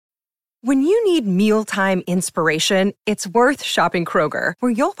When you need mealtime inspiration, it's worth shopping Kroger,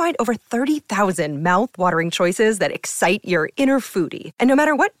 where you'll find over 30,000 mouth-watering choices that excite your inner foodie. And no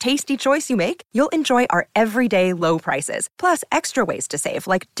matter what tasty choice you make, you'll enjoy our everyday low prices, plus extra ways to save,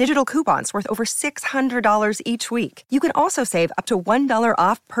 like digital coupons worth over $600 each week. You can also save up to $1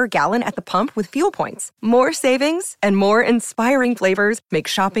 off per gallon at the pump with fuel points. More savings and more inspiring flavors make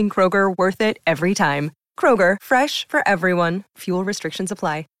shopping Kroger worth it every time. Kroger, fresh for everyone. Fuel restrictions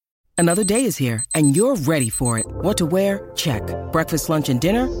apply. Another day is here, and you're ready for it. What to wear? Check. Breakfast, lunch, and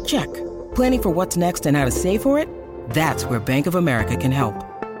dinner? Check. Planning for what's next and how to save for it? That's where Bank of America can help.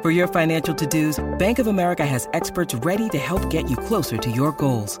 For your financial to-dos, Bank of America has experts ready to help get you closer to your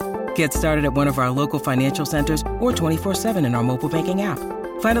goals. Get started at one of our local financial centers or 24/7 in our mobile banking app.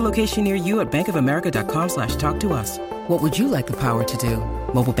 Find a location near you at bankofamerica.com/talktous. What would you like the power to do?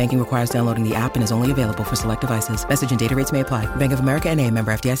 Mobile banking requires downloading the app and is only available for select devices. Message and data rates may apply. Bank of America N.A.,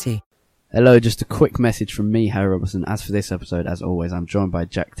 member FDIC. Hello, just a quick message from me, Harry Robertson. As for this episode, as always, I'm joined by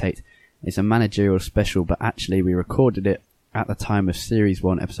Jack Tate. It's a managerial special, but actually we recorded it at the time of Series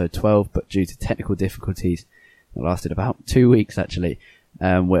 1, Episode 12, but due to technical difficulties, it lasted about 2 weeks actually.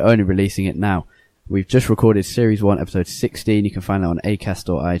 We're only releasing it now. We've just recorded Series 1, Episode 16. You can find that on Acast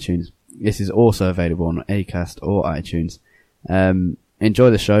or iTunes. This is also available on Acast or iTunes. Enjoy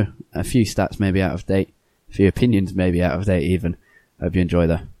the show. A few stats may be out of date. A few opinions may be out of date even. Hope you enjoy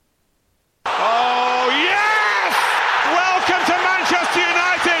that. Oh, yes! Welcome to Manchester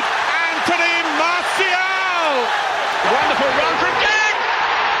United, Anthony Martial! Wonderful run from Giggs!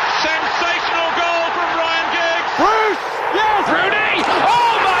 Sensational goal from Ryan Giggs! Bruce! Yes! Rooney!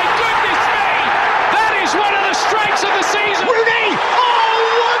 Oh, my goodness me! That is one of the strikes of the season! Rooney! Oh,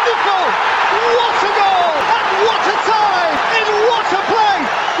 wonderful! What a goal! And what a time! In what a play!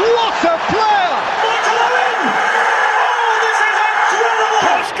 What a player! McLaren! Oh, this is incredible!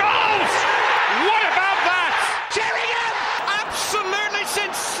 Cross goals! What about that? Sheringham! Absolutely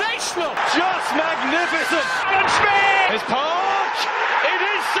sensational! Just magnificent! And Smith! It's Park! It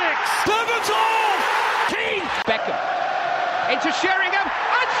is six! Pivotal! King! Beckham! Into Sheringham!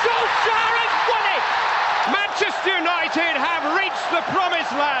 And Solskjaer has won it! Manchester United have reached the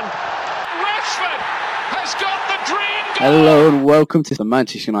promised land! Rashford has got the dream goal! Hello and welcome to the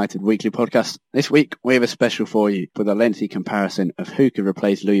Manchester United Weekly Podcast. This week we have a special for you with a lengthy comparison of who could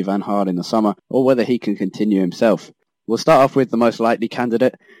replace Louis van Gaal in the summer or whether he can continue himself. We'll start off with the most likely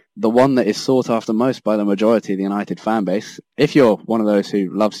candidate, the one that is sought after most by the majority of the United fan base. If you're one of those who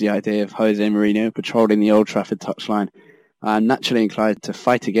loves the idea of Jose Mourinho patrolling the Old Trafford touchline, I'm naturally inclined to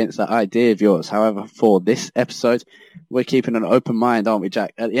fight against that idea of yours. However, for this episode, we're keeping an open mind, aren't we,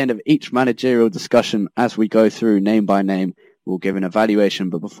 Jack? At the end of each managerial discussion, as we go through name by name, we'll give an evaluation.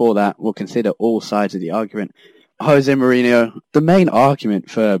 But before that, we'll consider all sides of the argument. Jose Mourinho, the main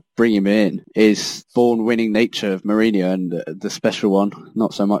argument for bringing him in is born-winning nature of Mourinho, and the special one,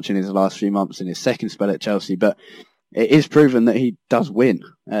 not so much in his last few months in his second spell at Chelsea, but it is proven that he does win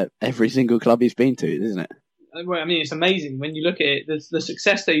at every single club he's been to, isn't it? Well, I mean, it's amazing when you look at it. The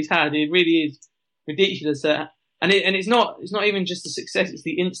success that he's had, it really is ridiculous. And it's not even just the success; it's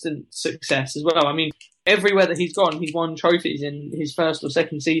the instant success as well. I mean, everywhere that he's gone, he's won trophies in his first or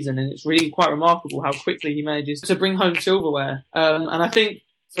second season, and it's really quite remarkable how quickly he manages to bring home silverware. And I think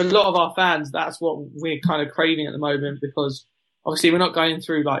for a lot of our fans, that's what we're kind of craving at the moment, because obviously we're not going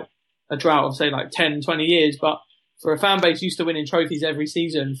through like a drought of say like 10, 20 years, but for a fan base used to winning trophies every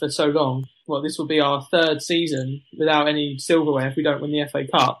season for so long, well, this will be our third season without any silverware if we don't win the FA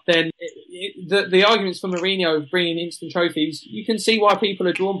Cup, then the arguments for Mourinho bringing instant trophies, you can see why people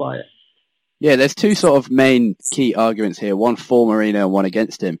are drawn by it. Yeah, there's two sort of main key arguments here, one for Mourinho and one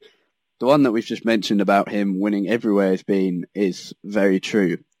against him. The one that we've just mentioned about him winning everywhere is very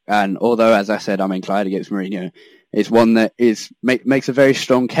true. And although, as I said, I'm inclined against Mourinho, it's one that makes a very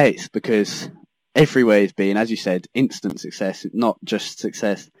strong case, because everywhere he's been, as you said, instant success, not just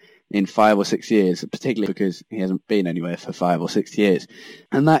success in 5 or 6 years, particularly because he hasn't been anywhere for 5 or 6 years.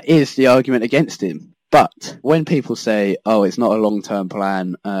 And that is the argument against him. But when people say, oh, it's not a long-term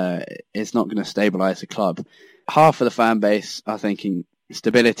plan, it's not going to stabilise the club, half of the fan base are thinking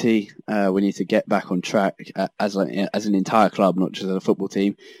stability, we need to get back on track as an entire club, not just as a football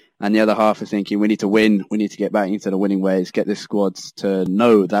team. And the other half are thinking we need to win, we need to get back into the winning ways, get the squads to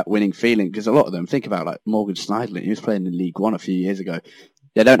know that winning feeling. Because a lot of them, think about like Morgan Schneiderlin, he was playing in League One a few years ago.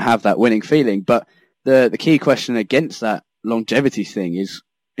 They don't have that winning feeling. But the key question against that longevity thing is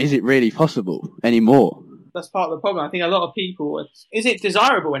it really possible anymore? That's part of the problem. I think a lot of people, is it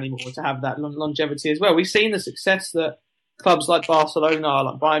desirable anymore to have that longevity as well? We've seen the success that clubs like Barcelona,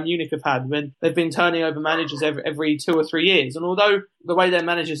 like Bayern Munich have had when they've been turning over managers every 2 or 3 years. And although the way their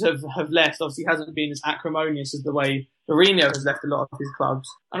managers have left obviously hasn't been as acrimonious as the way Mourinho has left a lot of his clubs.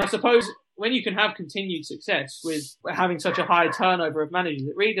 And I suppose when you can have continued success with having such a high turnover of managers,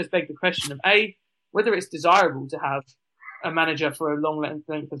 it really does beg the question of A, whether it's desirable to have a manager for a long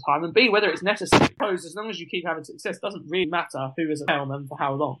length of time, and B, whether it's necessary. I suppose as long as you keep having success, it doesn't really matter who is at the helm and for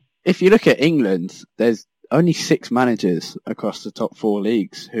how long. If you look at England, there's only 6 managers across the top 4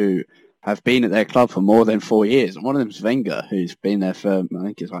 leagues who have been at their club for more than 4 years. And one of them is Wenger, who's been there for, I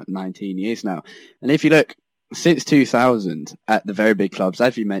think it's like 19 years now. And if you look, since 2000, at the very big clubs,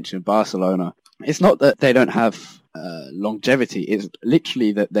 as you mentioned, Barcelona, it's not that they don't have longevity. It's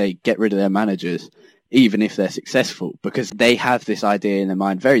literally that they get rid of their managers, even if they're successful, because they have this idea in their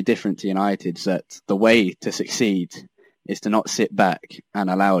mind, very different to United's, that the way to succeed is to not sit back and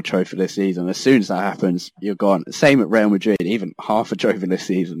allow a trophy this season. As soon as that happens, you're gone. Same at Real Madrid, even half a trophy this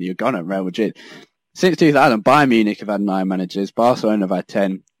season, you're gone at Real Madrid. Since 2000, Bayern Munich have had 9 managers, Barcelona have had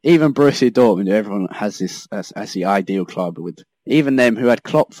 10, even Borussia Dortmund, who everyone has this as the ideal club with. Even them who had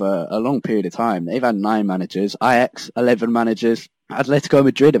Klopp for a long period of time, they've had 9 managers, Ajax, 11 managers, Atletico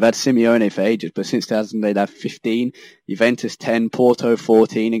Madrid have had Simeone for ages, but since 2000 they'd have 15, Juventus 10, Porto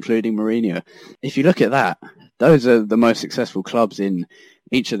 14, including Mourinho. If you look at that, those are the most successful clubs in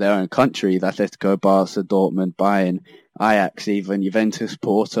each of their own country. Atletico, Barca, Dortmund, Bayern, Ajax even, Juventus,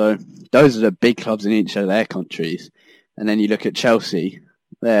 Porto. Those are the big clubs in each of their countries. And then you look at Chelsea,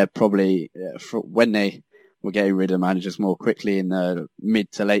 they're probably, when they were getting rid of managers more quickly in the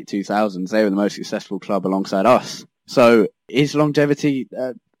mid to late 2000s, they were the most successful club alongside us. So is longevity,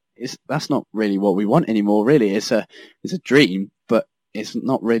 that's not really what we want anymore, really. It's a dream, but it's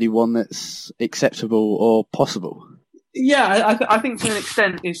not really one that's acceptable or possible. Yeah, I think to an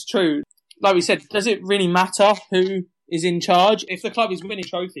extent it's true. Like we said, does it really matter who is in charge? If the club is winning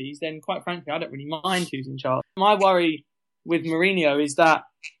trophies, then quite frankly, I don't really mind who's in charge. My worry with Mourinho is that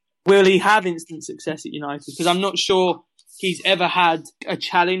will he have instant success at United? Because I'm not sure he's ever had a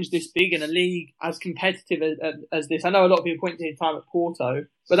challenge this big in a league as competitive as this. I know a lot of people point to his time at Porto,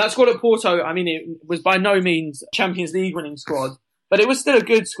 but that squad at Porto, I mean, it was by no means Champions League winning squad, but it was still a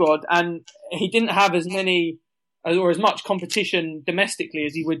good squad, and he didn't have as many or as much competition domestically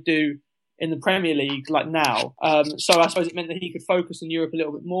as he would do in the Premier League like now. So I suppose it meant that he could focus on Europe a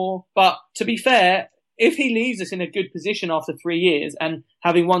little bit more. But to be fair, if he leaves us in a good position after 3 years and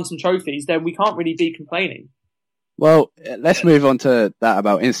having won some trophies, then we can't really be complaining. Well, let's move on to that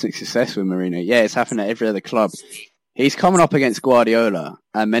about instant success with Mourinho. Yeah, it's happened at every other club. He's coming up against Guardiola,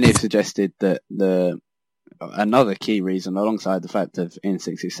 and many have suggested that another key reason, alongside the fact of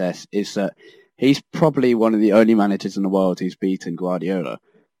instant success, is that he's probably one of the only managers in the world who's beaten Guardiola.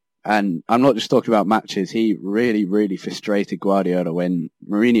 And I'm not just talking about matches. He really, really frustrated Guardiola when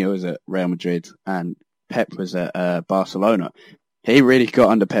Mourinho was at Real Madrid and Pep was at Barcelona. He really got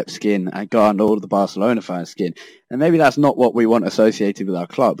under Pep's skin and got under all of the Barcelona fans' skin. And maybe that's not what we want associated with our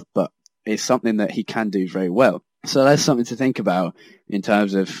club, but it's something that he can do very well. So that's something to think about in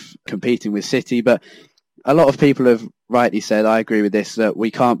terms of competing with City. But a lot of people have rightly said, I agree with this, that we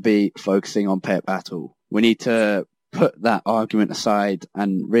can't be focusing on Pep at all. We need to put that argument aside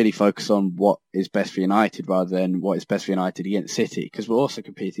and really focus on what is best for United rather than what is best for United against City, because we're also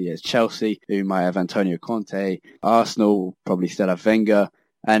competing against Chelsea, who might have Antonio Conte, Arsenal probably still have Wenger,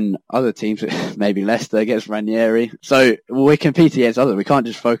 and other teams, maybe Leicester against Ranieri. So we're competing against others. We can't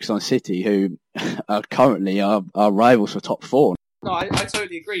just focus on City, who are currently our rivals for top 4. No, I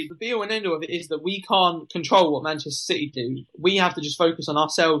totally agree. The be all and end all of it is that we can't control what Manchester City do. We have to just focus on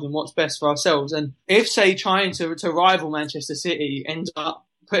ourselves and what's best for ourselves. And if, say, trying to rival Manchester City ends up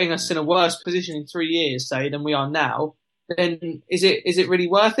putting us in a worse position in 3 years, say, than we are now, then is it really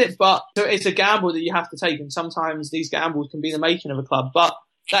worth it? But it's a gamble that you have to take, and sometimes these gambles can be the making of a club. But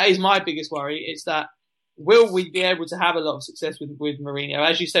that is my biggest worry. It's that will we be able to have a lot of success with Mourinho?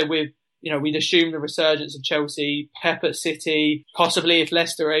 As you said, we'd assume the resurgence of Chelsea, Pep at City, possibly if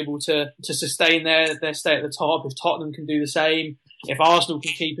Leicester are able to sustain their stay at the top, if Tottenham can do the same, if Arsenal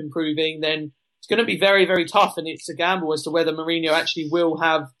can keep improving, then it's going to be very, very tough, and it's a gamble as to whether Mourinho actually will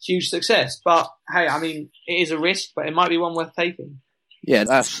have huge success. But hey, I mean, it is a risk, but it might be one worth taking. Yeah,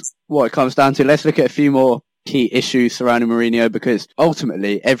 that's what it comes down to. Let's look at a few more key issues surrounding Mourinho, because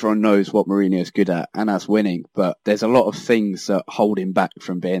ultimately everyone knows what Mourinho is good at, and that's winning, but there's a lot of things that hold him back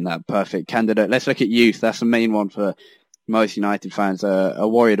from being that perfect candidate. Let's look at youth. That's the main one for most United fans are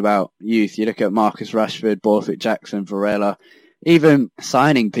worried about youth. You look at Marcus Rashford, Borthwick Jackson, Varela, even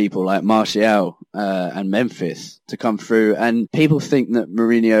signing people like Martial and Memphis to come through. And people think that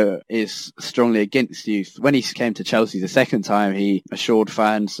Mourinho is strongly against youth. When he came to Chelsea the second time, he assured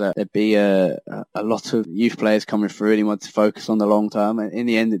fans that there'd be a lot of youth players coming through and he wanted to focus on the long term. And in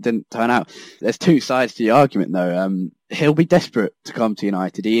the end, it didn't turn out. There's two sides to the argument, though. He'll be desperate to come to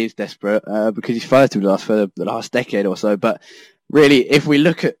United. He is desperate because he's flirted with us for the last decade or so. But really, if we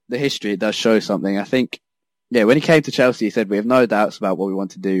look at the history, it does show something. I think, when he came to Chelsea, he said, we have no doubts about what we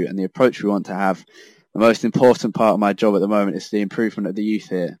want to do and the approach we want to have. The most important part of my job at the moment is the improvement of the youth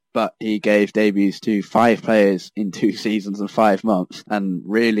here. But he gave debuts to 5 players in 2 seasons and 5 months, and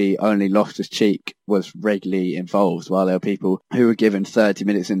really only Loftus-Cheek was regularly involved, while there were people who were given 30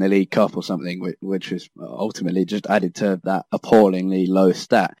 minutes in the League Cup or something, which was ultimately just added to that appallingly low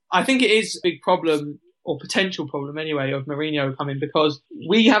stat. I think it is a big problem, or potential problem anyway, of Mourinho coming, because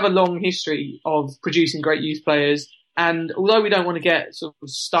we have a long history of producing great youth players. And although we don't want to get sort of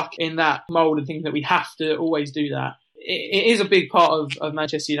stuck in that mould and think that we have to always do that, it is a big part of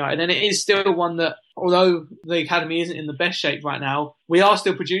Manchester United. And it is still one that, although the academy isn't in the best shape right now, we are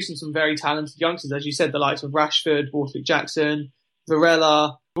still producing some very talented youngsters. As you said, the likes of Rashford, Borthwick Jackson,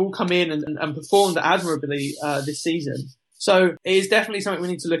 Varela, all come in and performed admirably this season. So it is definitely something we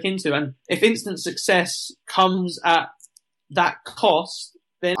need to look into. And if instant success comes at that cost,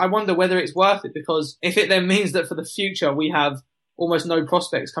 then I wonder whether it's worth it, because if it then means that for the future we have almost no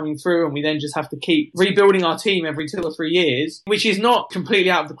prospects coming through and we then just have to keep rebuilding our team every 2 or 3 years, which is not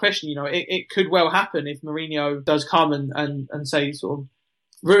completely out of the question. It could well happen if Mourinho does come and say sort of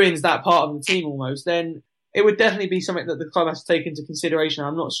ruins that part of the team almost, then it would definitely be something that the club has to take into consideration.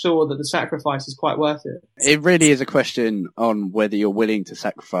 I'm not sure that the sacrifice is quite worth it. It really is a question on whether you're willing to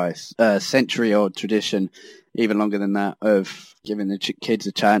sacrifice a century-old tradition, even longer than that, of giving the kids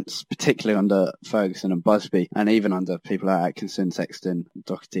a chance, particularly under Ferguson and Busby, and even under people like Atkinson, Sexton,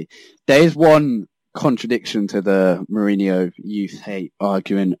 Doherty. There is one contradiction to the Mourinho youth hate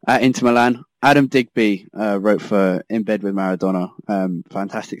argument. At Inter Milan, Adam Digby wrote for In Bed with Maradona,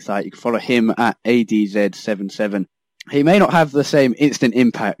 fantastic site. You can follow him at ADZ77. He may not have the same instant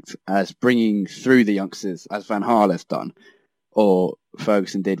impact as bringing through the youngsters as Van Gaal has done, or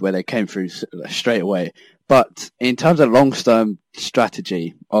Ferguson did, where they came through straight away. But in terms of long-term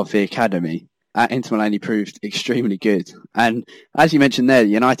strategy of the academy, at Inter Milan he proved extremely good. And as you mentioned there, the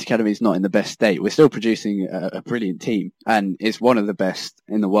United Academy is not in the best state. We're still producing a brilliant team, and it's one of the best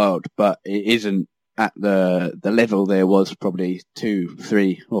in the world, but it isn't at the level there was probably 2,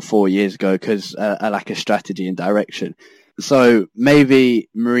 3 or 4 years ago, because a lack of strategy and direction. So maybe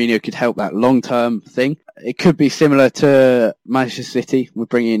Mourinho could help that long-term thing. It could be similar to Manchester City with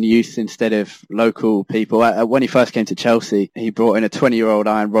bringing in youth instead of local people. When he first came to Chelsea, he brought in a 20-year-old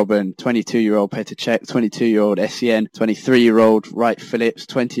Ian Robben, 22-year-old Petr Cech, 22-year-old Essien, 23-year-old Wright Phillips,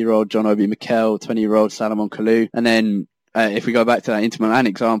 20-year-old John Obi Mikel, 20-year-old Salomon Kalou. And then if we go back to that Inter Milan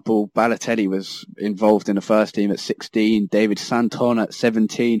example, Balotelli was involved in the first team at 16, David Santon at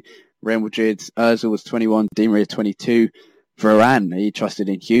 17, Real Madrid's Ozil was 21, Di Maria 22. Varane, he trusted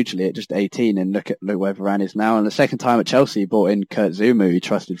in hugely at just 18, and look where Varane is now. And the second time at Chelsea, he brought in Kurt Zouma, who he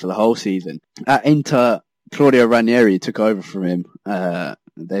trusted for the whole season. At Inter, Claudio Ranieri took over from him.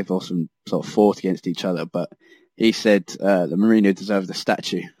 They've also sort of fought against each other, but he said that Mourinho deserved a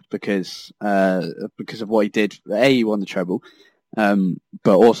statue because of what he did. He won the treble,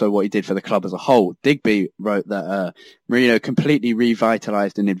 but also what he did for the club as a whole. Digby wrote that Mourinho completely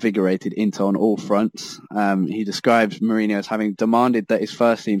revitalised and invigorated Inter on all fronts. He describes Mourinho as having demanded that his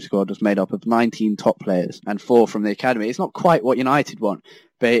first team squad was made up of 19 top players and 4 from the academy. It's not quite what United want,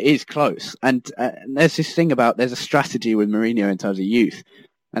 but it is close. And there's this thing about, there's a strategy with Mourinho in terms of youth.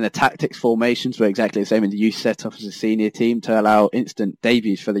 And the tactics formations were exactly the same in the youth setup as a senior team to allow instant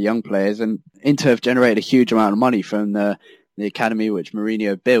debuts for the young players. And Inter have generated a huge amount of money from the academy, which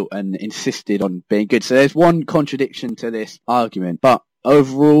Mourinho built and insisted on being good. So there's one contradiction to this argument. But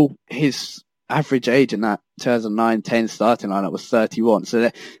overall, his average age in that 2009-10 starting lineup was 31.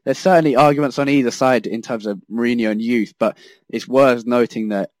 So there's certainly arguments on either side in terms of Mourinho and youth. But it's worth noting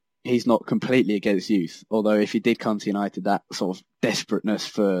that he's not completely against youth, although if he did come to United, that sort of desperateness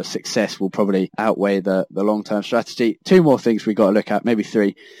for success will probably outweigh the long-term strategy. 2 more things we've got to look at, maybe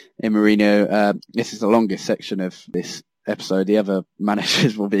 3 in Mourinho. This is the longest section of this episode. The other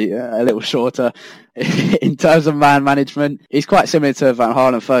managers will be a little shorter. In terms of man management, he's quite similar to Van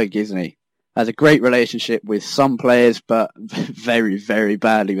Gaal and Fergie, isn't he? Has a great relationship with some players, but very, very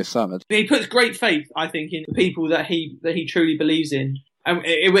badly with some. He puts great faith, I think, in the people that he truly believes in. And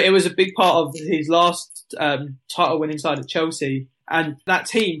it was a big part of his last title-winning side at Chelsea. And that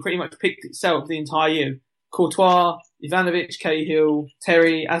team pretty much picked itself the entire year. Courtois, Ivanovic, Cahill,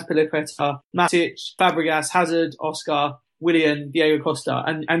 Terry, Azpilicueta, Matic, Fabregas, Hazard, Oscar, Willian, Diego Costa.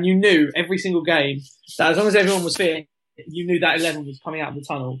 And you knew every single game that as long as everyone was fit, you knew that 11 was coming out of the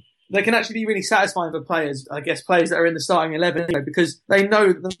tunnel. They can actually be really satisfying for players, I guess, players that are in the starting 11, because they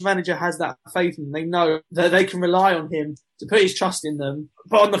know the manager has that faith in them. They know that they can rely on him to put his trust in them.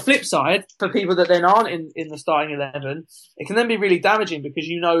 But on the flip side, for people that then aren't in the starting 11, it can then be really damaging because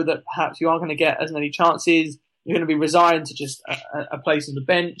you know that perhaps you aren't going to get as many chances. You're going to be resigned to just a place on the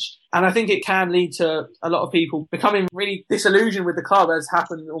bench. And I think it can lead to a lot of people becoming really disillusioned with the club, as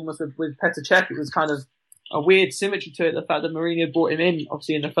happened almost with Petr Cech. It was kind of a weird symmetry to it, the fact that Mourinho brought him in,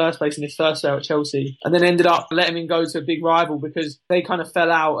 obviously, in the first place in his first spell at Chelsea, and then ended up letting him go to a big rival because they kind of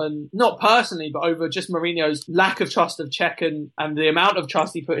fell out, and not personally, but over just Mourinho's lack of trust of Cech and the amount of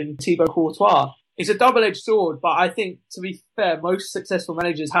trust he put in Thibaut Courtois. It's a double-edged sword, but I think, to be fair, most successful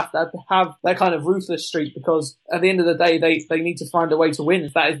managers have to have that kind of ruthless streak because at the end of the day, they need to find a way to win.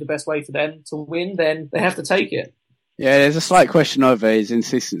 If that is the best way for them to win, then they have to take it. Yeah, there's a slight question over his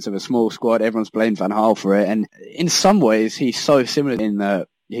insistence of a small squad. Everyone's blamed Van Gaal for it. And in some ways, he's so similar in that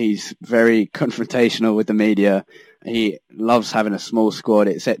he's very confrontational with the media. He loves having a small squad,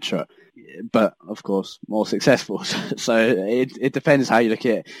 etc. But, of course, more successful. So it depends how you look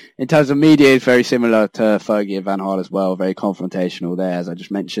at it. In terms of media, it's very similar to Fergie and Van Gaal as well. Very confrontational there, as I just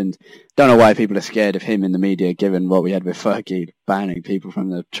mentioned. Don't know why people are scared of him in the media, given what we had with Fergie banning people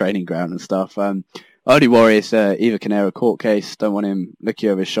from the training ground and stuff. Only worry is Eva Canera court case. Don't want him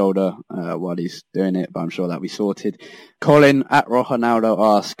looking over his shoulder while he's doing it, but I'm sure that'll be sorted. Colin at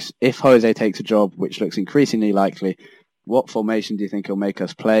Rojanaldo asks, if Jose takes a job, which looks increasingly likely, what formation do you think he'll make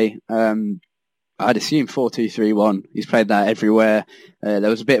us play? I'd assume 4-2-3-1. He's played that everywhere. There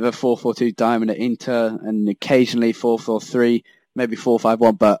was a bit of a 4-4-2 diamond at Inter and occasionally 4-4-3, maybe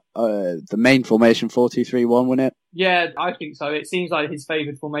 4-5-1, but the main formation 4-2-3-1, wasn't it? Yeah, I think so. It seems like his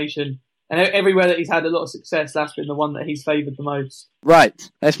favoured formation. And everywhere that he's had a lot of success, that's been the one that he's favoured the most.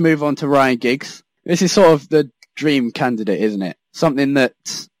 Right, let's move on to Ryan Giggs. This is sort of the dream candidate, isn't it? Something that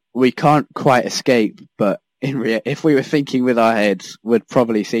we can't quite escape, but if we were thinking with our heads, would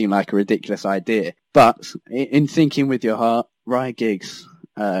probably seem like a ridiculous idea. But in thinking with your heart, Ryan Giggs,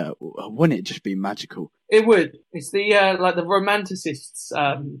 wouldn't it just be magical? It would. It's the like the romanticist's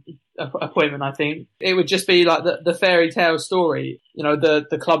appointment, I think. It would just be like the fairy tale story. You know,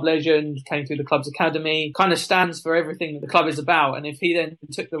 the club legend came through the club's academy, kind of stands for everything that the club is about. And if he then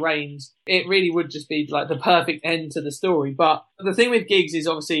took the reins, it really would just be like the perfect end to the story. But the thing with Giggs is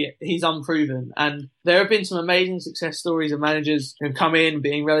obviously he's unproven. And there have been some amazing success stories of managers who've come in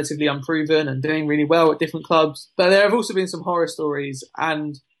being relatively unproven and doing really well at different clubs. But there have also been some horror stories.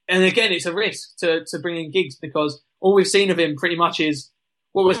 And again, it's a risk to bring in Giggs because all we've seen of him pretty much is,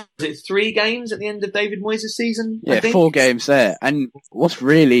 what was it, 3 games at the end of David Moyes' season? Yeah, 4 games there. And what's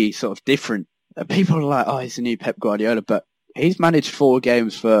really sort of different, people are like, oh, he's a new Pep Guardiola, but he's managed 4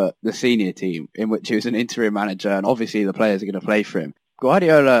 games for the senior team in which he was an interim manager, and obviously the players are going to play for him.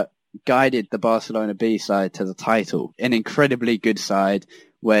 Guardiola guided the Barcelona B side to the title, an incredibly good side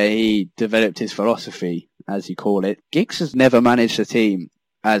where he developed his philosophy, as you call it. Giggs has never managed a team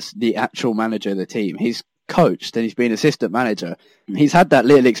as the actual manager of the team. He's coached and he's been assistant manager. He's had that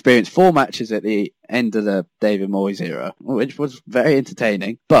little experience, 4 matches at the end of the David Moyes era, which was very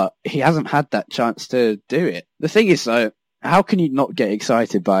entertaining, but he hasn't had that chance to do it. The thing is, though, how can you not get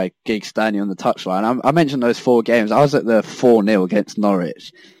excited by Giggs standing on the touchline? I mentioned those 4 games. I was at the 4-0 against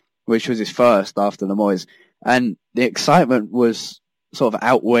Norwich, which was his first after the Moyes, and the excitement was sort of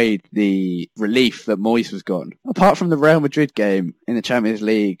outweighed the relief that Moyes was gone. Apart from the Real Madrid game in the Champions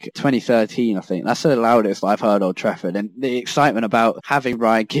League 2013, I think, that's the loudest I've heard Old Trafford. And the excitement about having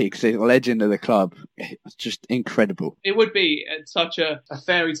Ryan Giggs, the legend of the club, was just incredible. It would be such a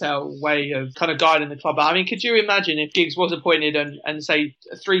fairy tale way of kind of guiding the club. I mean, could you imagine if Giggs was appointed and say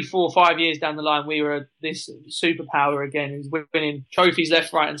 3, 4, 5 years down the line, we were this superpower again, who's winning trophies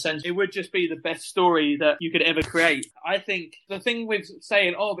left, right and centre? It would just be the best story that you could ever create. I think the thing with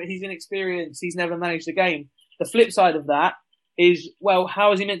saying, oh, but he's inexperienced, he's never managed a game. The flip side of that is, well,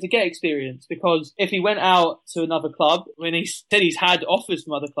 how is he meant to get experience? Because if he went out to another club, when he said he's had offers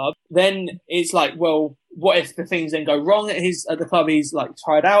from other clubs, then it's like, well, what if the things then go wrong at the club he's like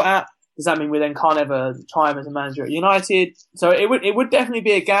tried out at? Does that mean we then can't ever try him as a manager at United? So it would definitely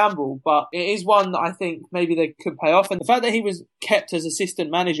be a gamble, but it is one that I think maybe they could pay off. And the fact that he was kept as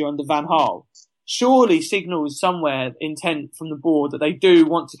assistant manager under Van Gaal surely signals somewhere intent from the board that they do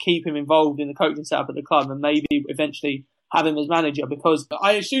want to keep him involved in the coaching setup at the club and maybe eventually have him as manager, because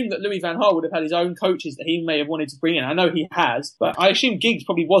I assume that Louis van Gaal would have had his own coaches that he may have wanted to bring in. I know he has, but I assume Giggs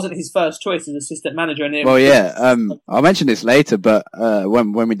probably wasn't his first choice as assistant manager. Well, yeah, I'll mention this later, but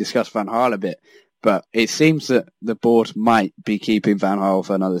when we discuss Van Gaal a bit, but it seems that the board might be keeping Van Gaal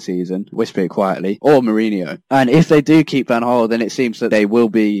for another season, whisper it quietly, or Mourinho. And if they do keep Van Gaal, then it seems that they will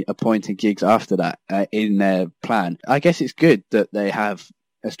be appointing Giggs after that in their plan. I guess it's good that they have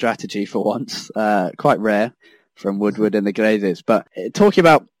a strategy for once, quite rare from Woodward and the Glazers. But talking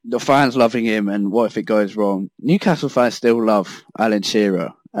about the fans loving him and what if it goes wrong, Newcastle fans still love Alan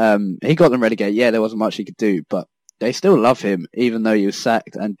Shearer. He got them relegated. Yeah, there wasn't much he could do, but they still love him, even though he was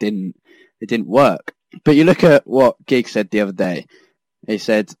sacked and it didn't work. But you look at what Giggs said the other day. He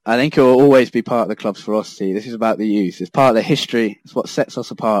said, I think it will always be part of the club's philosophy. This is about the youth. It's part of the history. It's what sets us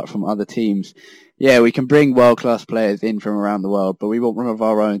apart from other teams. Yeah, we can bring world-class players in from around the world, but we want one of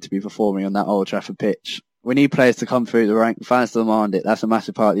our own to be performing on that Old Trafford pitch. We need players to come through the rank. Fans demand it. That's a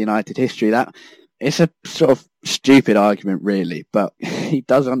massive part of the United history. It's a sort of stupid argument, really, but he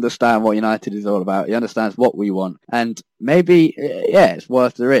does understand what United is all about. He understands what we want, and maybe, yeah, it's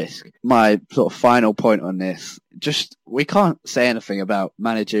worth the risk. My sort of final point on this, we can't say anything about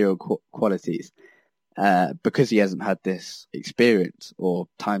managerial qualities because he hasn't had this experience or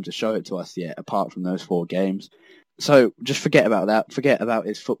time to show it to us yet, apart from those 4 games. So just forget about that. Forget about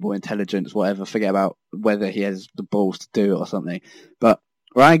his football intelligence, whatever. Forget about whether he has the balls to do it or something. But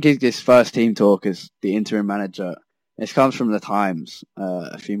Ryan Giggs' first team talk as the interim manager, this comes from the Times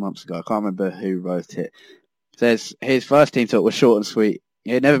a few months ago. I can't remember who wrote it. It says his first team talk was short and sweet.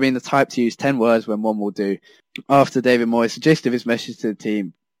 He had never been the type to use 10 words when one will do. After David Moyes suggested his message to the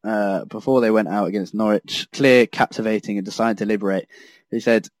team before they went out against Norwich, clear, captivating, and designed to liberate, he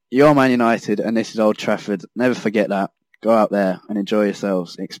said, "You're Man United and this is Old Trafford. Never forget that. Go out there and enjoy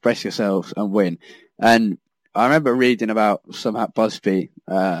yourselves, express yourselves and win." And I remember reading about somehow Busby,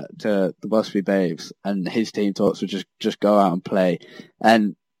 to the Busby Babes, and his team talks would just go out and play.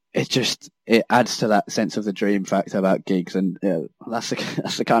 And it adds to that sense of the dream factor about Giggs. And that's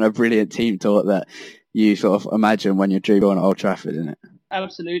the kind of brilliant team talk that you sort of imagine when you're dreaming on Old Trafford, isn't it?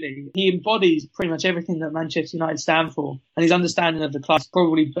 Absolutely. He embodies pretty much everything that Manchester United stand for, and his understanding of the club is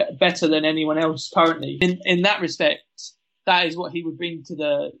probably better than anyone else currently. In that respect, that is what he would bring to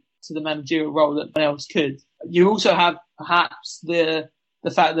the managerial role that no one else could. You also have perhaps the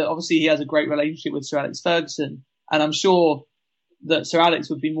fact that obviously he has a great relationship with Sir Alex Ferguson, and I'm sure that Sir Alex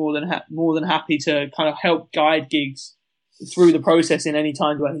would be more than happy to kind of help guide Giggs through the process in any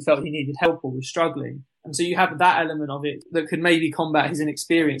times where he felt he needed help or was struggling. And so you have that element of it that could maybe combat his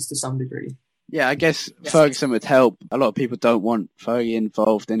inexperience to some degree. Yeah, I guess Ferguson would help. A lot of people don't want Fergie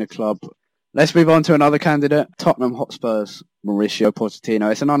involved in a club. Let's move on to another candidate, Tottenham Hotspur's Mauricio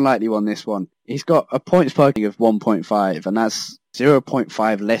Pochettino. It's an unlikely one, this one. He's got a points per game of 1.5, and that's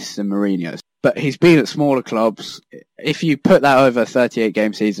 0.5 less than Mourinho's. But he's been at smaller clubs. If you put that over a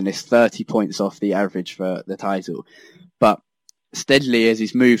 38-game season, it's 30 points off the average for the title. But steadily, as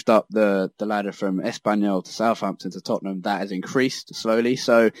he's moved up the ladder from Espanyol to Southampton to Tottenham, that has increased slowly.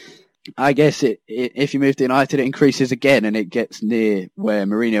 So I guess if you move to United, it increases again and it gets near where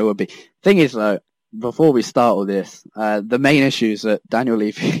Mourinho would be. Thing is, though, before we start all this, the main issue is that Daniel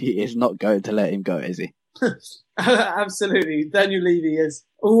Levy is not going to let him go, is he? Absolutely. Daniel Levy has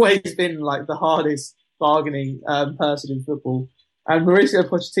always been like the hardest bargaining person in football. And Mauricio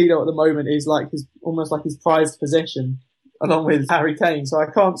Pochettino at the moment is like almost like his prized possession, along with Harry Kane. So I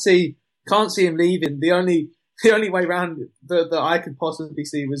can't see him leaving. The only way round that I could possibly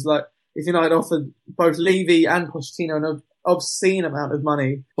see was like if United offered both Levy and Pochettino an obscene amount of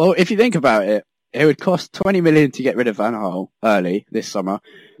money. Well, if you think about it, it would cost 20 million to get rid of Van Gaal early this summer.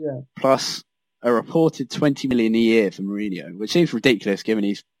 Yeah. Plus a reported 20 million a year for Mourinho, which seems ridiculous given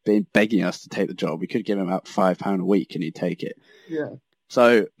he's been begging us to take the job. We could give him about £5 a week and he'd take it. Yeah.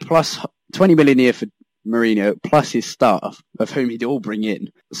 So plus 20 million a year for Mourinho, plus his staff, of whom he'd all bring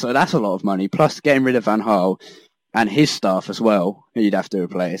in. So that's a lot of money, plus getting rid of Van Gaal and his staff as well, who you'd have to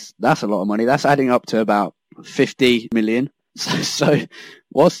replace. That's a lot of money. That's adding up to about 50 million. So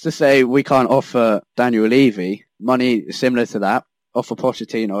what's to say we can't offer Daniel Levy money similar to that, offer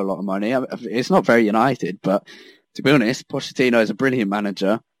Pochettino a lot of money? It's not very United, but to be honest, Pochettino is a brilliant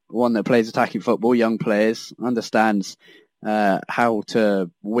manager, one that plays attacking football, young players, understands how to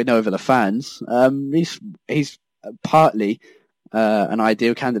win over the fans. He's partly an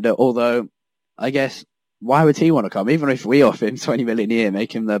ideal candidate, although I guess why would he want to come? Even if we offer him 20 million a year,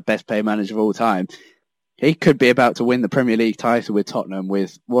 make him the best paid manager of all time, he could be about to win the Premier League title with Tottenham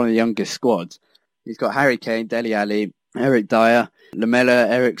with one of the youngest squads. He's got Harry Kane, Dele Alli, Eric Dyer, Lamela,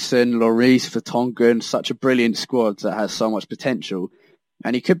 Eriksson, Lloris, Vertonghen, such a brilliant squad that has so much potential.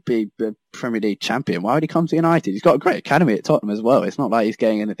 And he could be the Premier League champion. Why would he come to United? He's got a great academy at Tottenham as well. It's not like he's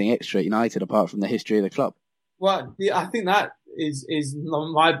getting anything extra at United apart from the history of the club. Well, I think that is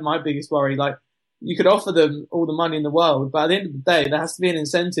my biggest worry. Like, you could offer them all the money in the world, but at the end of the day, there has to be an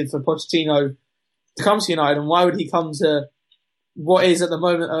incentive for Pochettino to come to United. And why would he come to what is at the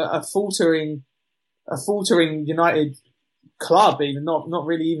moment a faltering United club, even not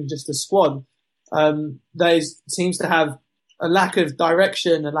really even just a squad? There seems to have a lack of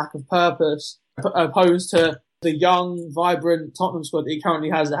direction, a lack of purpose, opposed to the young, vibrant Tottenham squad that he currently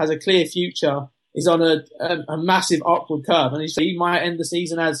has, that has a clear future, is on a massive upward curve, and he might end the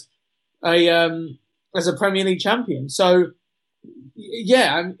season as a Premier League champion. So,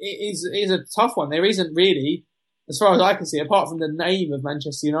 yeah, it is a tough one. There isn't really, as far as I can see, apart from the name of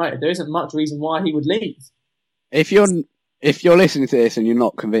Manchester United, there isn't much reason why he would leave. If you're listening to this and you're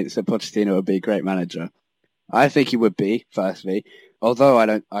not convinced that Pochettino would be a great manager, I think he would be, firstly, although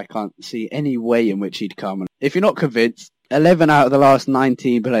I can't see any way in which he'd come. If you're not convinced, 11 out of the last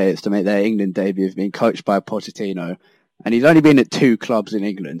 19 players to make their England debut have been coached by Pochettino, and he's only been at 2 clubs in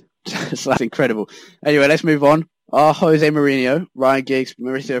England. So that's incredible. Anyway, let's move on. Are Jose Mourinho, Ryan Giggs,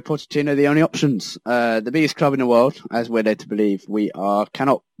 Mauricio Pochettino the only options? The biggest club in the world, as we're led to believe we are,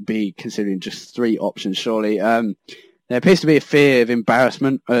 cannot be considering just 3 options, surely. There appears to be a fear of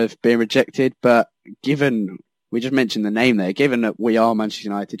embarrassment of being rejected, but given, we just mentioned the name there, given that we are Manchester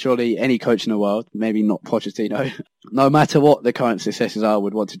United, surely any coach in the world, maybe not Pochettino, no matter what the current successes are,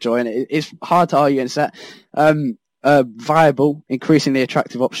 would want to join. It's hard to argue against that. A viable, increasingly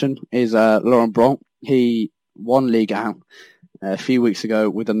attractive option is Laurent Blanc. He won Ligue 1 a few weeks ago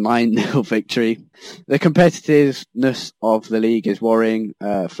with a 9-0 victory. The competitiveness of the league is worrying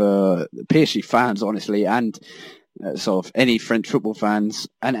for PSG fans, honestly, and sort of any French football fans,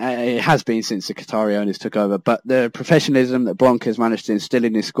 and it has been since the Qatari owners took over. But the professionalism that Blanc has managed to instill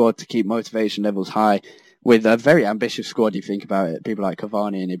in his squad to keep motivation levels high, with a very ambitious squad, you think about it, people like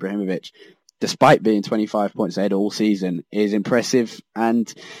Cavani and Ibrahimovic, despite being 25 points ahead all season, is impressive.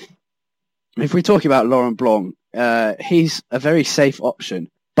 And if we're talking about Laurent Blanc, he's a very safe option,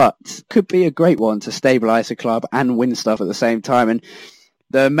 but could be a great one to stabilise the club and win stuff at the same time. And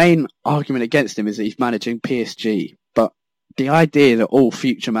the main argument against him is that he's managing PSG, but the idea that all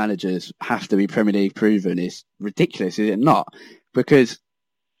future managers have to be Premier League proven is ridiculous, is it not? Because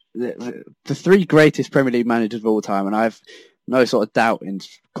the 3 greatest Premier League managers of all time, and I've no sort of doubt in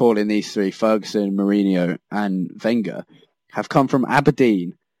calling these 3, Ferguson, Mourinho and Wenger, have come from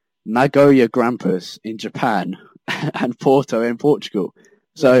Aberdeen, Nagoya Grampus in Japan, and Porto in Portugal.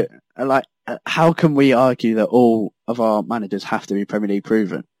 So, how can we argue that all of our managers have to be Premier League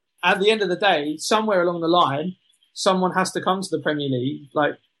proven? At the end of the day, somewhere along the line, someone has to come to the Premier League.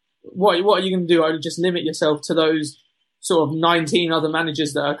 Like, what are you going to do? Only just limit yourself to those sort of 19 other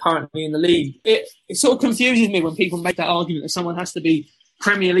managers that are currently in the league? It sort of confuses me when people make that argument that someone has to be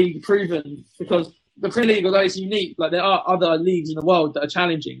Premier League proven, because the Premier League, although it's unique, like, there are other leagues in the world that are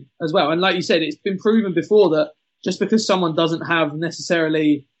challenging as well. And like you said, it's been proven before that just because someone doesn't have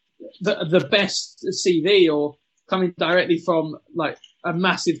necessarily the best CV or coming directly from like a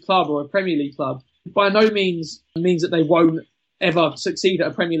massive club or a Premier League club, by no means means that they won't ever succeed at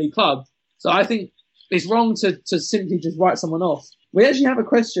a Premier League club. So I think it's wrong to simply just write someone off. We actually have a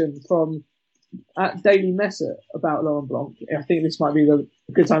question from at Daily Messer about Laurent Blanc. I think this might be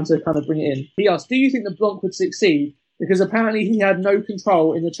a good time to kind of bring it in. He asked, do you think that Blanc would succeed? Because apparently he had no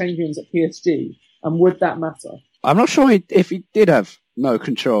control in the change rooms at PSG, and would that matter? I'm not sure if he did have no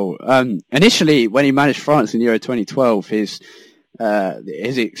control. Initially, when he managed France in Euro 2012, his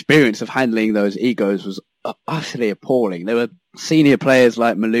experience of handling those egos was utterly appalling. There were senior players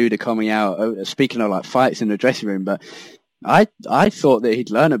like Malouda coming out, speaking of like fights in the dressing room, but I thought that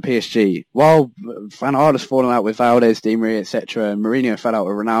he'd learn at PSG. While Van Gaal fallen out with Valdez, Di Maria, etc., and Mourinho fell out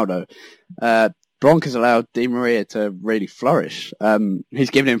with Ronaldo, Blanc has allowed Di Maria to really flourish. He's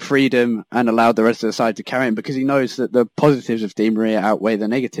given him freedom and allowed the rest of the side to carry him because he knows that the positives of Di Maria outweigh the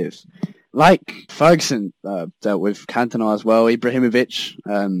negatives. Like Ferguson dealt with Cantona as well,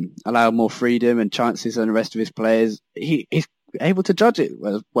 Ibrahimovic allowed more freedom and chances than the rest of his players. He's able to judge it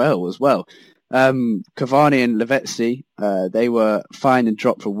as well. Cavani and Lavezzi, they were fined and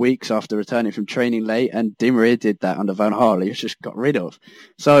dropped for weeks after returning from training late, and Di Maria did that under Van Gaal. He was just got rid of.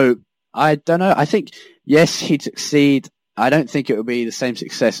 So I don't know. I think, yes, he'd succeed. I don't think it would be the same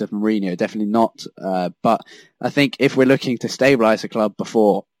success of Mourinho, definitely not. But I think if we're looking to stabilise the club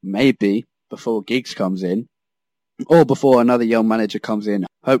before Giggs comes in, or before another young manager comes in,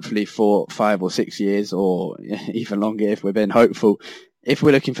 hopefully for 5 or 6 years, or even longer if we're being hopeful. If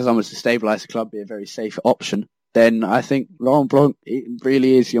we're looking for someone to stabilise the club, be a very safe option, then I think Laurent Blanc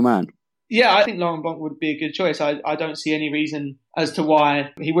really is your man. Yeah, I think Laurent Blanc would be a good choice. I don't see any reason as to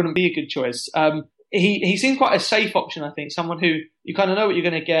why he wouldn't be a good choice. He seems quite a safe option, I think. Someone who you kind of know what you're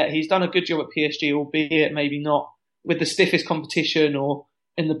going to get. He's done a good job at PSG, albeit maybe not with the stiffest competition or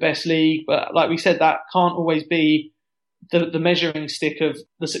in the best league. But like we said, that can't always be the measuring stick of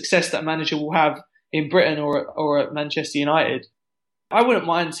the success that a manager will have in Britain or at Manchester United. I wouldn't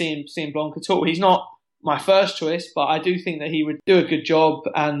mind seeing Blanc at all. He's not my first choice, but I do think that he would do a good job.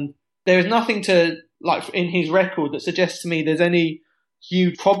 And there is nothing to like in his record that suggests to me there's any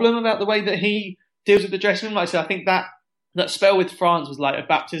huge problem about the way that he deals with the dressing room. Like I said, I think that spell with France was like a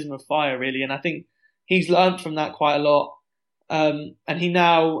baptism of fire, really. And I think he's learned from that quite a lot. And he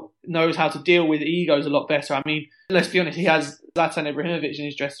now knows how to deal with egos a lot better. I mean, let's be honest, he has Zlatan Ibrahimovic in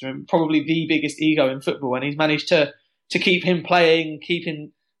his dressing room, probably the biggest ego in football, and he's managed to keep him playing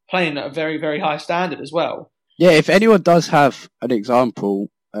at a very, very high standard as well. Yeah, if anyone does have an example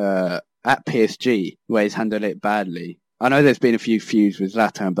at PSG where he's handled it badly, I know there's been a few feuds with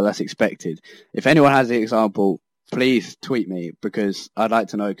Zlatan, but that's expected. If anyone has the example, please tweet me, because I'd like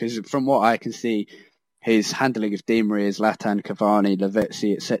to know, because from what I can see, his handling of Di Maria, Zlatan, Cavani,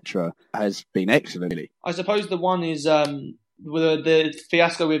 Lavezzi, etc. has been excellent, really. I suppose the one is the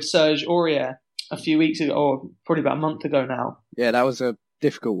fiasco with Serge Aurier a few weeks ago, or probably about a month ago now. Yeah, that was a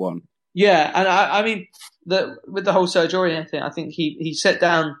difficult one. Yeah, and I mean, with the whole Serge Aurier thing, I think he set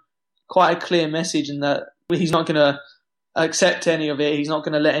down quite a clear message in that he's not going to accept any of it. He's not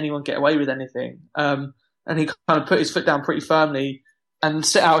going to let anyone get away with anything. And he kind of put his foot down pretty firmly and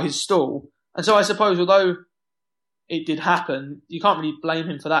set out his stall. And so I suppose, although it did happen, you can't really blame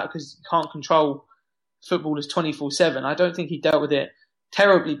him for that because you can't control footballers 24/7. I don't think he dealt with it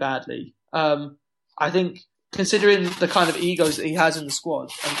terribly badly. I think, considering the kind of egos that he has in the squad,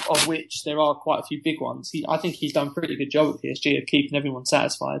 and of which there are quite a few big ones, I think he's done a pretty good job at PSG of keeping everyone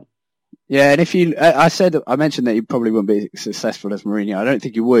satisfied. Yeah, and I mentioned that he probably wouldn't be successful as Mourinho. I don't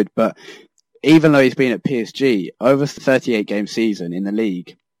think he would, but even though he's been at PSG, over the 38-game season in the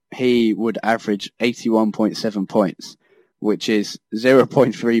league, he would average 81.7 points, which is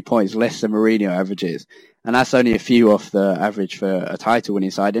 0.3 points less than Mourinho averages. And that's only a few off the average for a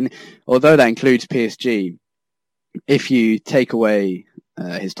title-winning side. And although that includes PSG, if you take away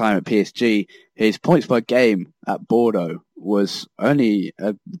his time at PSG, his points per game at Bordeaux was only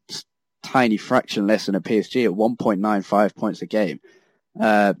a tiny fraction less than at PSG at 1.95 points a game,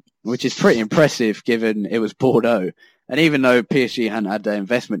 which is pretty impressive given it was Bordeaux. And even though PSG hadn't had their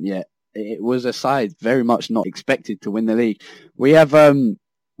investment yet, it was a side very much not expected to win the league. We have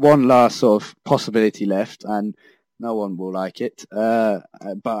one last sort of possibility left, and no one will like it. But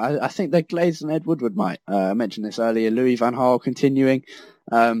I think that Glazes and Ed Woodward might. I mentioned this earlier. Louis van Gaal continuing.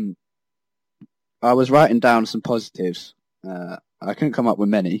 I was writing down some positives. I couldn't come up with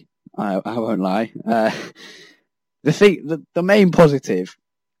many. I won't lie. The main positive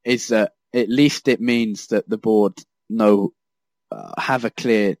is that at least it means that the board have a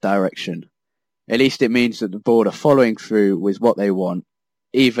clear direction. At least it means that the board are following through with what they want,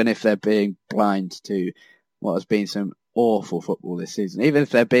 even if they're being blind to what has been some awful football this season. Even if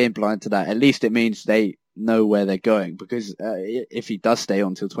they're being blind to that, at least it means they know where they're going. Because if he does stay on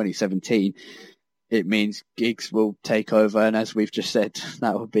until 2017, it means Giggs will take over, and as we've just said,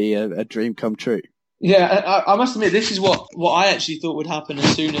 that would be a dream come true. Yeah, I must admit, this is what I actually thought would happen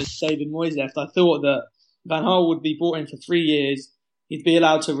as soon as David Moyes left. I thought that Van Gaal would be brought in for 3 years. He'd be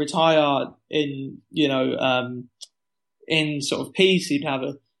allowed to retire in sort of peace. He'd have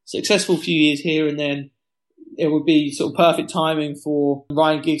a successful few years here, and then it would be sort of perfect timing for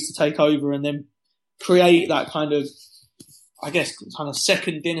Ryan Giggs to take over and then create that kind of, I guess, kind of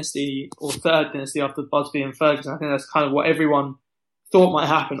second dynasty or third dynasty after Busby and Ferguson. I think that's kind of what everyone thought might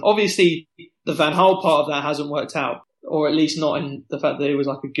happen. Obviously, the Van Gaal part of that hasn't worked out, or at least not in the fact that it was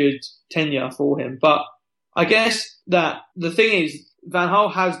like a good tenure for him. But I guess that the thing is, Van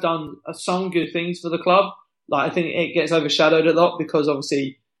Gaal has done some good things for the club. Like, I think it gets overshadowed a lot because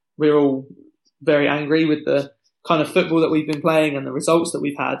obviously we're all very angry with the kind of football that we've been playing and the results that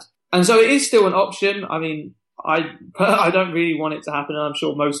we've had. And so it is still an option. I mean, I don't really want it to happen, and I'm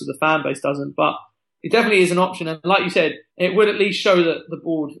sure most of the fan base doesn't, but it definitely is an option. And like you said, it would at least show that the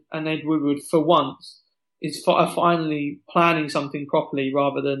board and Ed Woodward, for once, is finally planning something properly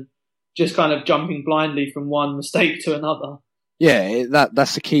rather than just kind of jumping blindly from one mistake to another. Yeah,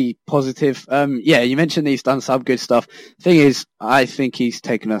 that's the key positive. Yeah, you mentioned he's done some good stuff. Thing is, I think he's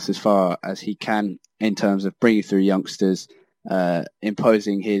taken us as far as he can in terms of bringing through youngsters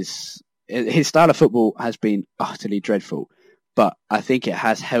imposing his style of football has been utterly dreadful. But I think it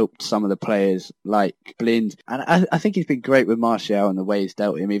has helped some of the players like Blind. And I think he's been great with Martial and the way he's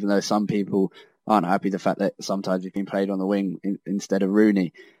dealt him, even though some people aren't happy the fact that sometimes he's been played on the wing instead of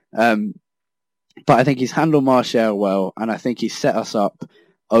Rooney. But I think he's handled Martial well, and I think he's set us up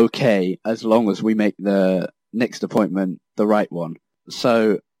okay as long as we make the next appointment the right one.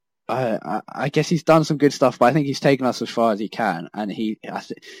 So I guess he's done some good stuff, but I think he's taken us as far as he can. And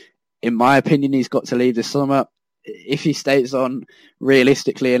in my opinion, he's got to leave this summer. If he stays on,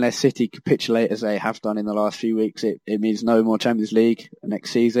 realistically, unless City capitulate as they have done in the last few weeks, it means no more Champions League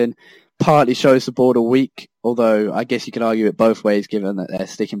next season. Partly shows the board are weak, although I guess you could argue it both ways, given that they're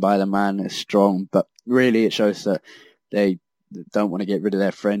sticking by the man, they're strong. But really, it shows that they don't want to get rid of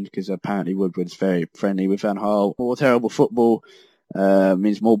their friend, because apparently Woodward's very friendly with Van Gaal. More terrible football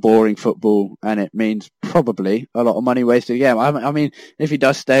means more boring football, and it means probably a lot of money wasted again. I mean, if he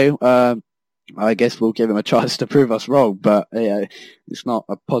does stay, I guess we'll give him a chance to prove us wrong, but it's not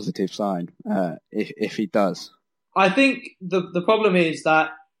a positive sign if he does. I think the problem is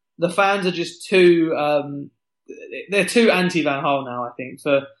that the fans are just too they're too anti-Van Gaal now, I think,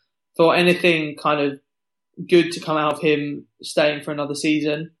 for anything kind of good to come out of him staying for another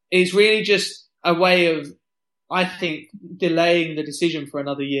season. It's really just a way of, I think, delaying the decision for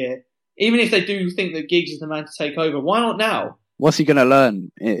another year. Even if they do think that Giggs is the man to take over, why not now? What's he going to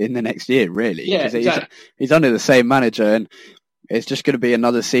learn in the next year, really? Yeah, exactly. He's under the same manager, and it's just going to be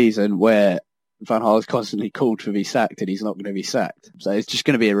another season where Van Gaal is constantly called to be sacked, and he's not going to be sacked. So it's just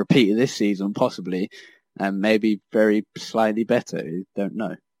going to be a repeat of this season, possibly, and maybe very slightly better. You don't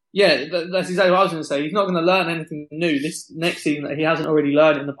know. Yeah, that's exactly what I was going to say. He's not going to learn anything new this next season that he hasn't already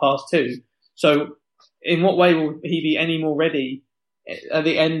learned in the past two. So in what way will he be any more ready at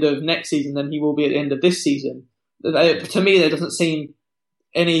the end of next season than he will be at the end of this season? To me, there doesn't seem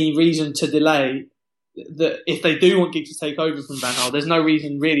any reason to delay. That if they do want Giggs to take over from Van Gaal, there's no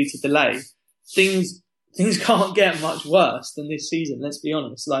reason really to delay. Things can't get much worse than this season. Let's be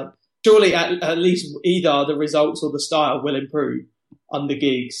honest. Like, surely at least either the results or the style will improve under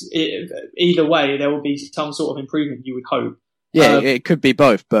Giggs. Either way, there will be some sort of improvement, you would hope. Yeah, it could be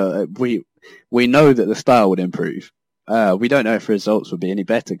both, but we know that the style would improve. We don't know if the results would be any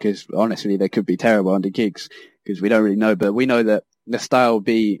better, because honestly, they could be terrible under Giggs, because we don't really know. But we know that the style will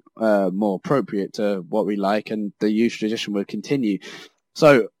be more appropriate to what we like, and the youth tradition will continue.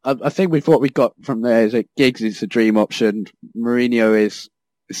 So I think with what we got from there is that Giggs is the dream option. Mourinho is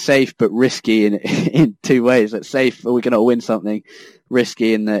safe but risky in two ways. That's safe, we're going to win something.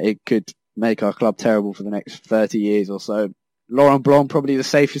 Risky in that it could make our club terrible for the next 30 years or so. Laurent Blanc probably the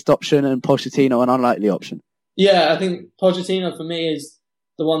safest option, and Pochettino an unlikely option. Yeah, I think Pochettino for me is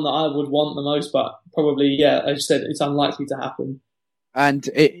the one that I would want the most, but probably, as you said, it's unlikely to happen. And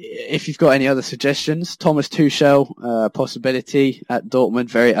if you've got any other suggestions, Thomas Tuchel, possibility at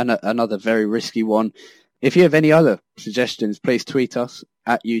Dortmund, another very risky one. If you have any other suggestions, please tweet us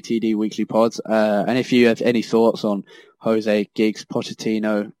at UTD Weekly Pods. And if you have any thoughts on Jose, Giggs,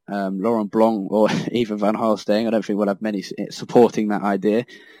 Pochettino, Laurent Blanc, or even Van Gaal staying, I don't think we'll have many supporting that idea.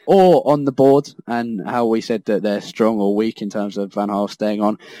 Or on the board, and how we said that they're strong or weak in terms of Van Gaal staying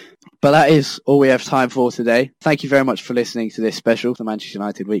on. But that is all we have time for today. Thank you very much for listening to this special, the Manchester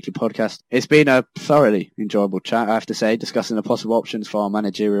United Weekly Podcast. It's been a thoroughly enjoyable chat, I have to say, discussing the possible options for our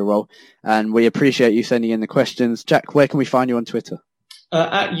managerial role. And we appreciate you sending in the questions. Jack, where can we find you on Twitter?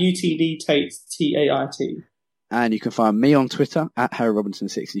 At UTD Tate, Tait. And you can find me on Twitter at Harry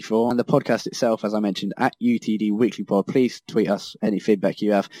Robinson64, and the podcast itself, as I mentioned, at UTD Weekly Pod. Please tweet us any feedback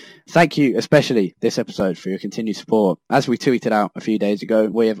you have. Thank you, especially this episode, for your continued support. As we tweeted out a few days ago,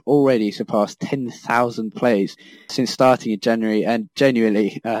 we have already surpassed 10,000 plays since starting in January, and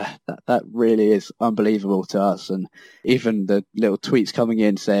genuinely, that really is unbelievable to us. And even the little tweets coming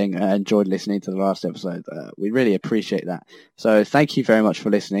in saying, enjoyed listening to the last episode, we really appreciate that. So thank you very much for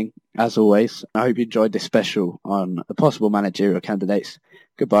listening. As always, I hope you enjoyed this special on the possible managerial candidates.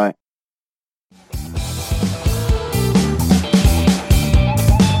 Goodbye.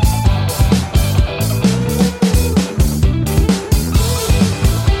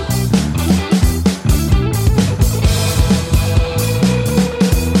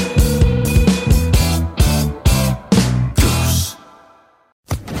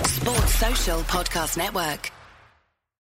 Sports Social Podcast Network.